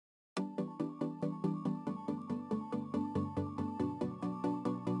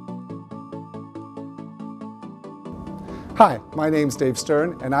Hi, my name's Dave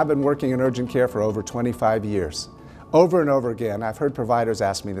Stern, and I've been working in urgent care for over 25 years. Over and over again, I've heard providers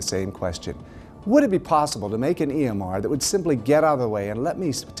ask me the same question. Would it be possible to make an EMR that would simply get out of the way and let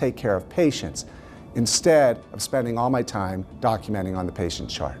me take care of patients instead of spending all my time documenting on the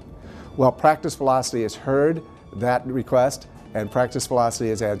patient chart? Well, Practice Velocity has heard that request, and Practice Velocity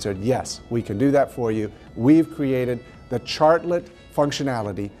has answered, yes, we can do that for you. We've created the Chartlet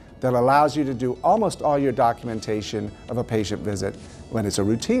functionality that allows you to do almost all your documentation of a patient visit, when it's a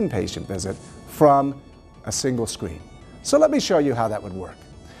routine patient visit, from a single screen. So let me show you how that would work.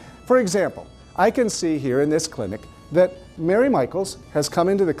 For example, I can see here in this clinic that Mary Michaels has come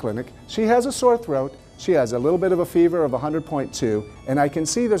into the clinic. She has a sore throat, she has a little bit of a fever of 100.2, and I can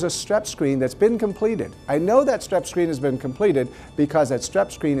see there's a Strep screen that's been completed. I know that Strep screen has been completed because that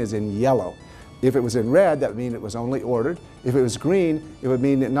Strep screen is in yellow. If it was in red, that would mean it was only ordered. If it was green, it would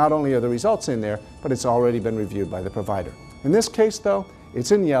mean that not only are the results in there, but it's already been reviewed by the provider. In this case, though,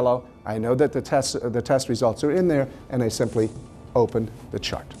 it's in yellow. I know that the test results are in there, and I simply open the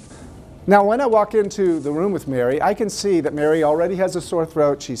chart. Now, when I walk into the room with Mary, I can see that Mary already has a sore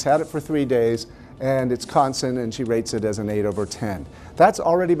throat. She's had it for 3 days, and it's constant, and she rates it as an 8 over 10. That's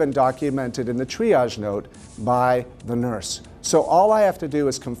already been documented in the triage note by the nurse. So all I have to do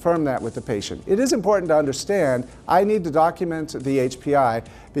is confirm that with the patient. It is important to understand I need to document the HPI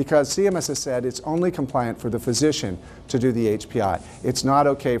because CMS has said it's only compliant for the physician to do the HPI. It's not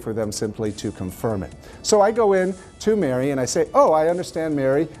okay for them simply to confirm it. So I go in to Mary and I say, oh, I understand,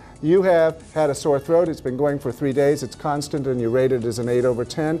 Mary. You have had a sore throat, it's been going for 3 days, it's constant, and you rate it as an 8 over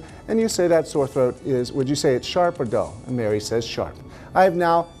 10, and you say that sore throat is, would you say it's sharp or dull? And Mary says sharp. I have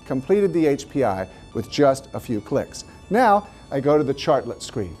now completed the HPI with just a few clicks. Now, I go to the Chartlet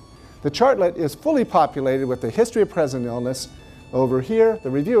screen. The Chartlet is fully populated with the history of present illness over here,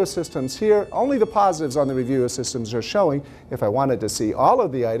 the review systems here. Only the positives on the review systems are showing. If I wanted to see all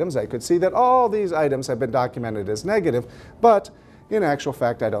of the items, I could see that all these items have been documented as negative, but in actual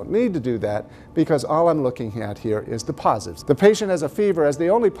fact, I don't need to do that because all I'm looking at here is the positives. The patient has a fever as the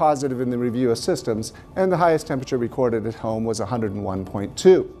only positive in the review of systems, and the highest temperature recorded at home was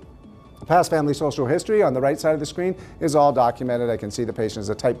 101.2. Past family social history on the right side of the screen is all documented. I can see the patient is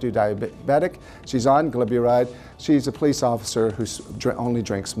a type 2 diabetic. She's on glyburide. She's a police officer who only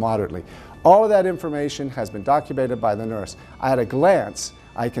drinks moderately. All of that information has been documented by the nurse. At a glance,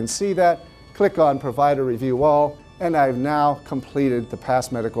 I can see that, click on Provider Review All, and I've now completed the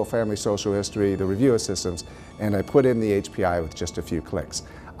past medical family social history, the review of systems, and I put in the HPI with just a few clicks.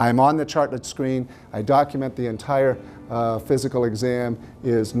 I'm on the Chartlet screen. I document the entire physical exam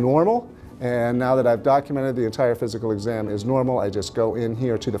is normal, and now that I've documented the entire physical exam is normal, I just go in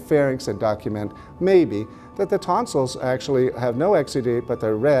here to the pharynx and document maybe that the tonsils actually have no exudate, but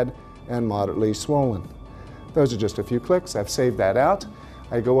they're red and moderately swollen. Those are just a few clicks. I've saved that out.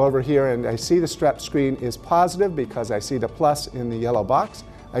 I go over here and I see the Strep screen is positive because I see the plus in the yellow box.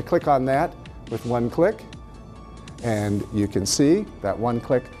 I click on that with one click, and you can see that one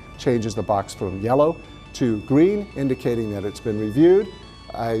click changes the box from yellow to green, indicating that it's been reviewed.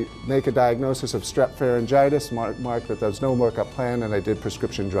 I make a diagnosis of Strep Pharyngitis, mark that there's no workup plan, and I did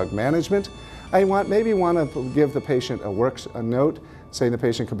prescription drug management. I maybe want to give the patient a note saying the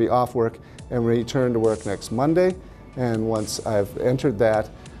patient could be off work and return to work next Monday. And once I've entered that,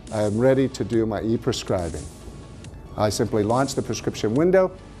 I'm ready to do my e-prescribing. I simply launch the prescription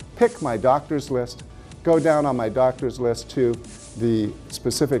window, pick my doctor's list, go down on my doctor's list to the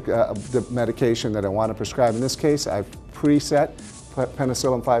specific the medication that I want to prescribe. In this case, I've preset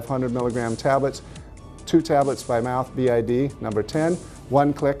penicillin 500 milligram tablets, 2 tablets by mouth, BID, number 10.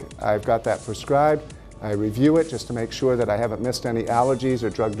 One click, I've got that prescribed. I review it just to make sure that I haven't missed any allergies or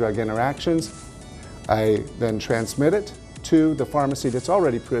drug-drug interactions. I then transmit it to the pharmacy that's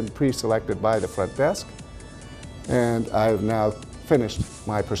already pre-selected by the front desk, and I've now finished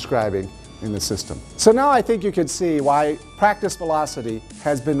my prescribing in the system. So now I think you can see why Practice Velocity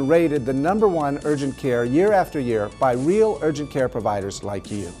has been rated the #1 urgent care year after year by real urgent care providers like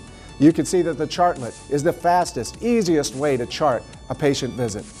you. You can see that the Chartlet is the fastest, easiest way to chart a patient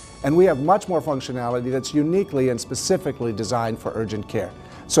visit, and we have much more functionality that's uniquely and specifically designed for urgent care.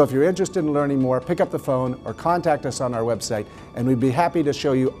 So if you're interested in learning more, pick up the phone or contact us on our website, and we'd be happy to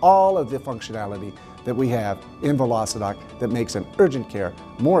show you all of the functionality that we have in VelociDoc that makes an urgent care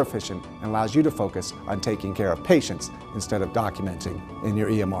more efficient and allows you to focus on taking care of patients instead of documenting in your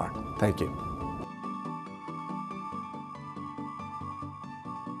EMR. Thank you.